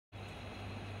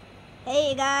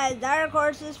Hey guys, Dark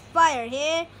Horse's Fire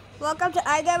here. Welcome to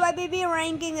I Got YBB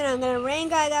ranking, and I'm gonna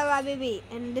rank I Got YBB.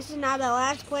 And this is not the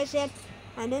last place yet.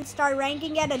 I didn't start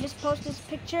ranking yet. I just posted this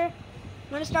picture. I'm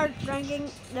gonna start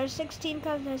ranking. There's 16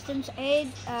 contestants, 8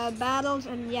 battles,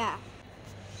 and yeah.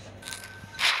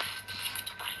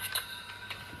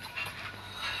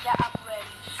 Yeah, I'm ready.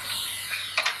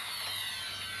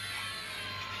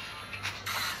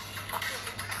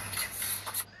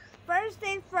 First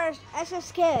thing first,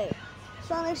 SSK,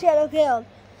 Sonic Shadow Killed.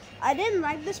 I didn't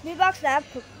like this beatbox that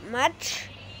much.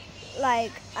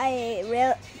 Like,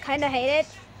 I kind of hate it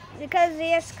because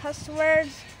he has cuss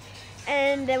words,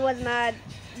 and it was not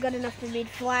good enough to beat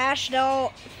Flash,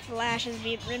 though Flash's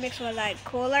beat remix was like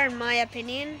cooler in my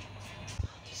opinion.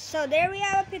 So there we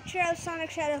have a picture of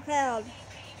Sonic Shadow Cloud.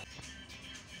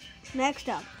 Next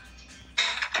up.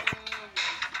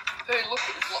 Hey, look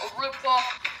at this little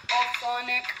rip-off of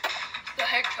Sonic the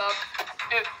Hedgehog.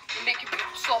 You're making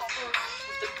people suffer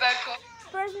with the backup.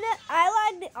 Personally,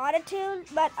 I like the autotune,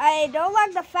 but I don't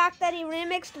like the fact that he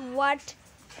remixed what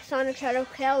Sonic Shadow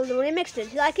Cloud remixed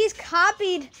it. Like, he's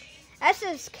copied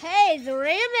SSK's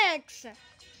remix.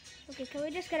 Okay, can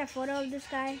we just get a photo of this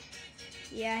guy?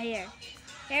 Yeah, here.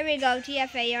 Here we go,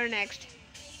 TFA, you're next.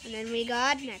 And then we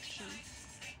got next one.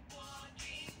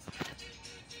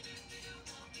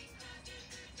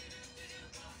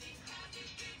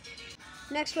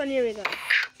 Next one, here we go.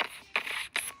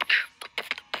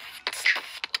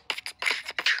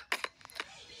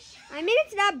 I mean,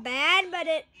 it's not bad, but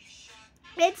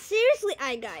it's seriously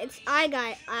iGuy. It's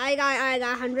iGuy,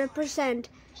 100%.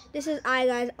 This is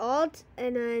iGuy's alt,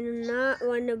 and I do not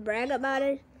want to brag about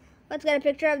it. Let's get a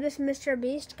picture of this Mr.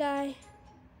 Beast guy.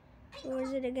 Where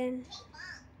is it again?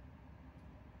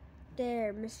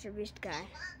 There, Mr. Beast guy.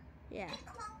 Yeah.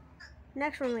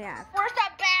 Next one we have. Where's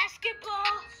that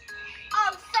basketball?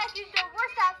 Oh, second,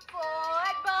 where's that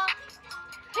football?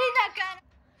 He's not gonna.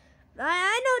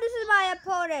 I know this is my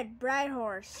opponent, Bright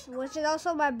Horse, which is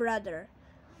also my brother.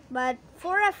 But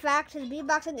for a fact, his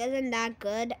beatboxing isn't that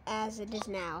good as it is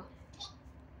now.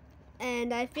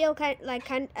 And I feel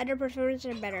other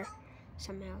performances are better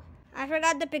somehow. I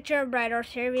forgot the picture of Bright Horse.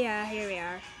 Here we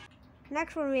are.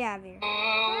 Next one we have here.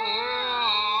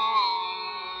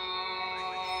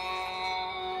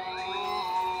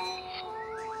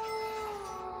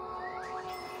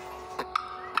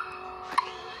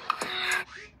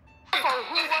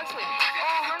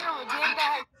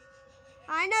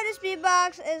 I know this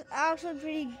beatbox is actually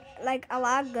pretty, a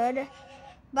lot good,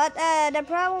 but the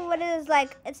problem with it is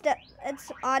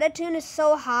its autotune is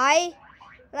so high.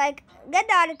 Like, get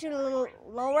the autotune a little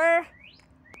lower,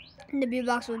 and the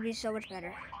beatbox would be so much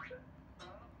better.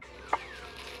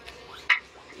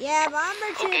 Yeah,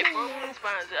 Bomber Tube is next.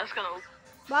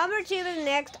 Bomber Tube is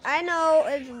next. I know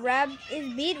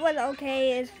his beat was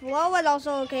okay, his flow was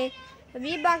also okay. The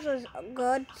beatbox was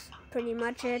good, pretty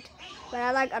much it, but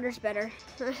I like others better.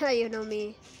 You know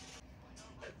me.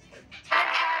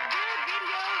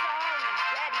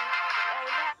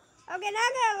 Okay,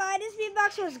 not gonna lie, this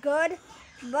beatbox was good,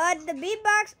 but the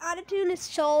beatbox autotune is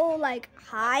so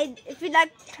high. If you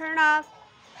turn off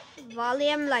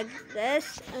volume like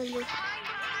this, and you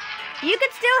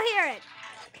could still hear it.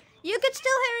 You could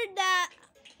still hear it that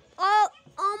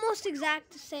almost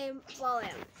exact the same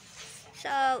volume.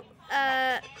 So,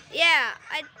 yeah,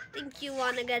 I think you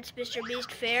won against Mr.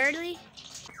 Beast fairly.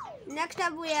 Next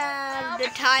up, we have the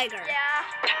Tiger. Yeah,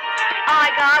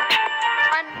 I got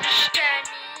understand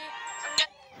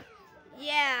me.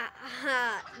 Yeah,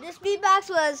 this beatbox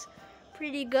was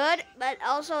pretty good, but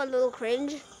also a little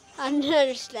cringe.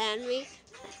 Understand me.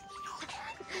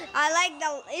 I like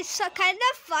it's kind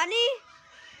of funny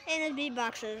in his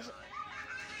beatboxes.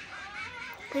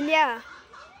 And yeah.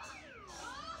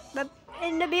 But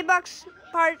in the beatbox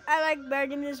part, I like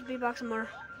Beardy's beatbox more.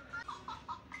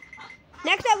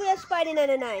 Next up, we have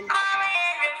Spidey99.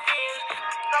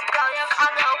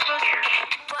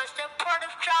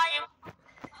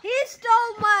 He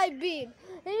stole my beat.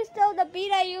 He stole the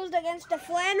beat I used against the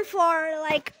Flynn for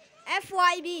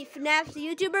FYB, FNAF's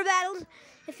YouTuber battles.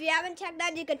 If you haven't checked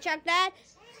that, you can check that.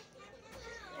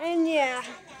 And yeah.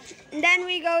 And then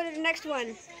we go to the next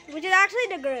one, which is actually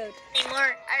the Groot.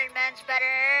 Anymore. Iron Man's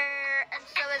better, and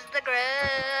so is the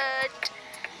Groot.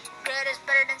 Groot is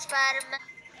better than Spider-Man.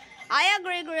 I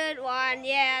agree, Groot won.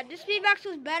 Yeah, this beatbox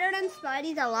was better than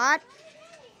Spidey's a lot.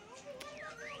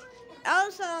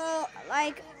 Also,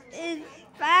 his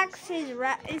facts, his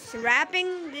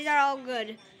rapping, these are all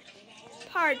good.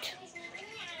 Part.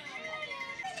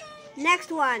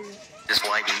 Next one. This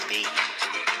YBB.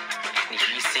 If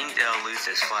you think they'll lose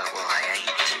this fight, well, I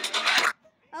ain't.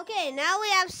 Okay, now we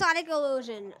have Sonic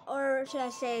Illusion, or should I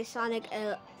say Sonic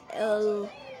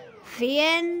Illuvian?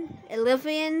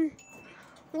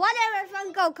 Whatever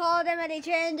Funko called him and he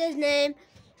changed his name.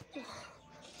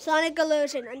 Sonic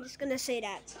Illusion, I'm just gonna say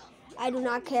that. I do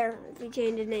not care if he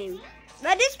changed his name.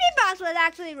 But this beatbox was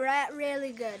actually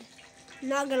really good. I'm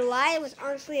not gonna lie, it was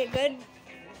honestly a good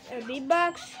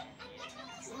beatbox.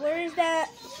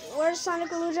 Where's Sonic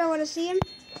Illusion? I wanna see him.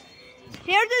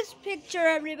 Here's this picture,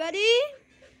 everybody.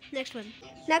 Next one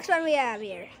we have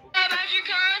here.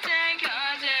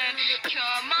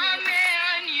 Come on,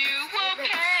 man, you will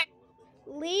pay.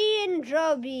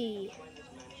 Leonardo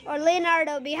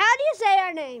B. How do you say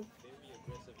our name?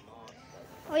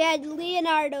 Oh yeah,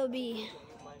 Leonardo B.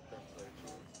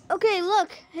 Okay,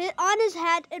 look, on his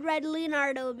hat it read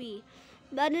Leonardo B.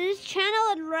 But in his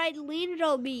channel it read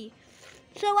Leonardo B.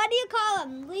 So what do you call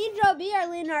him? Leonardo B or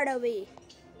Leonardo B?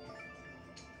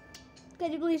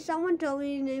 Could you please someone tell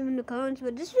me his name in the comments?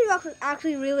 But this video is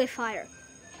actually really fire,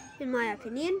 in my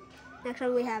opinion. Next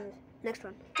one we have it. Next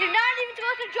one. You're not even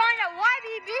supposed to join a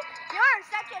YBB. You're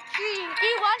such a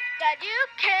cheeky one that you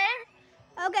can.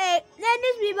 Okay, then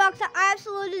this beatbox I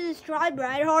absolutely destroyed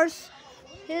Bright Horse.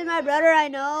 He's my brother, I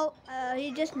know.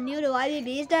 He just new to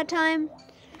YBBs that time.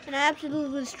 And I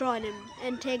absolutely destroyed him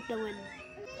and take the win.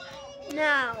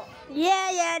 Now,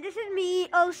 yeah, this is me,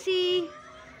 OC.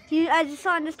 I just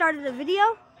saw in the start of the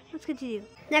video. Let's continue.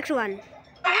 Next one. We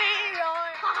are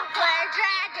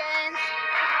dragons.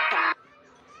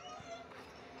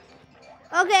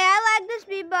 Okay, I like this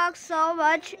beatbox so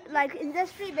much. Like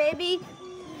Industry Baby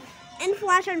and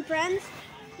Flash and Friends.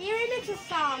 He remixes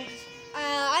songs.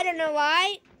 I don't know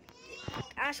why.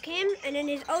 Ask him. And then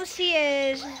his OC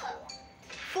is,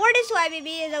 for this YBB,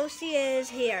 his OC is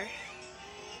here.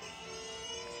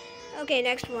 Okay,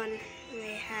 next one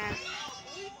we have.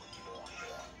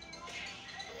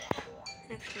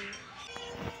 Next one.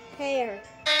 Hair.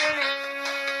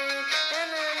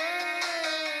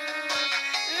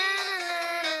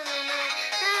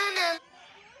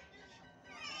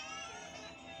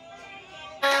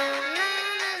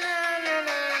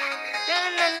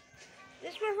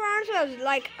 This performance was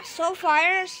like so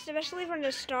fire, especially from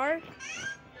the start.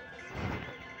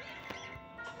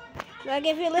 Like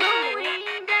if you listen to it,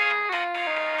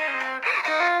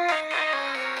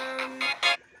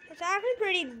 it's actually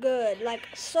pretty good. Like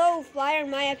so fire in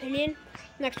my opinion.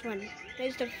 Next one.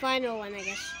 This is the final one, I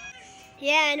guess.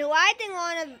 Yeah, and who I think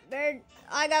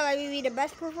I got maybe the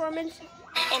best performance.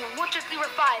 And we'll just leave her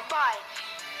bye.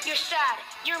 You're sad,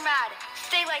 you're mad,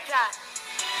 stay like that.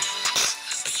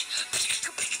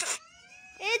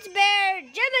 It's Bear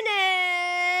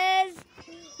Jimenez!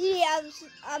 He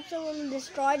absolutely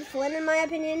destroyed Flynn in my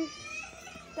opinion.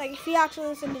 Like if you actually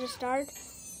listen to the start,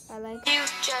 I like it. You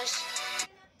just...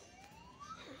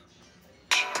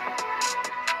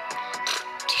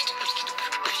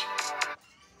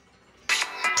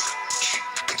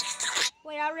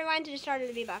 Wait, I'll rewind to the start of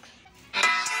the beatbox.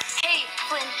 Hey,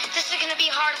 Flynn, this is gonna be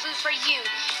hard to lose for you,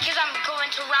 because I'm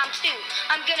going to round 2.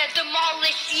 I'm gonna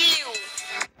demolish you.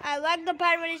 I like the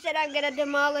part when he said I'm gonna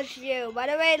demolish you. By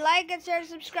the way, like and share,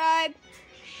 subscribe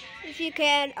if you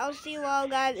can. I'll see you all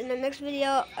guys in the next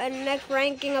video and the next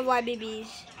ranking of YBBs.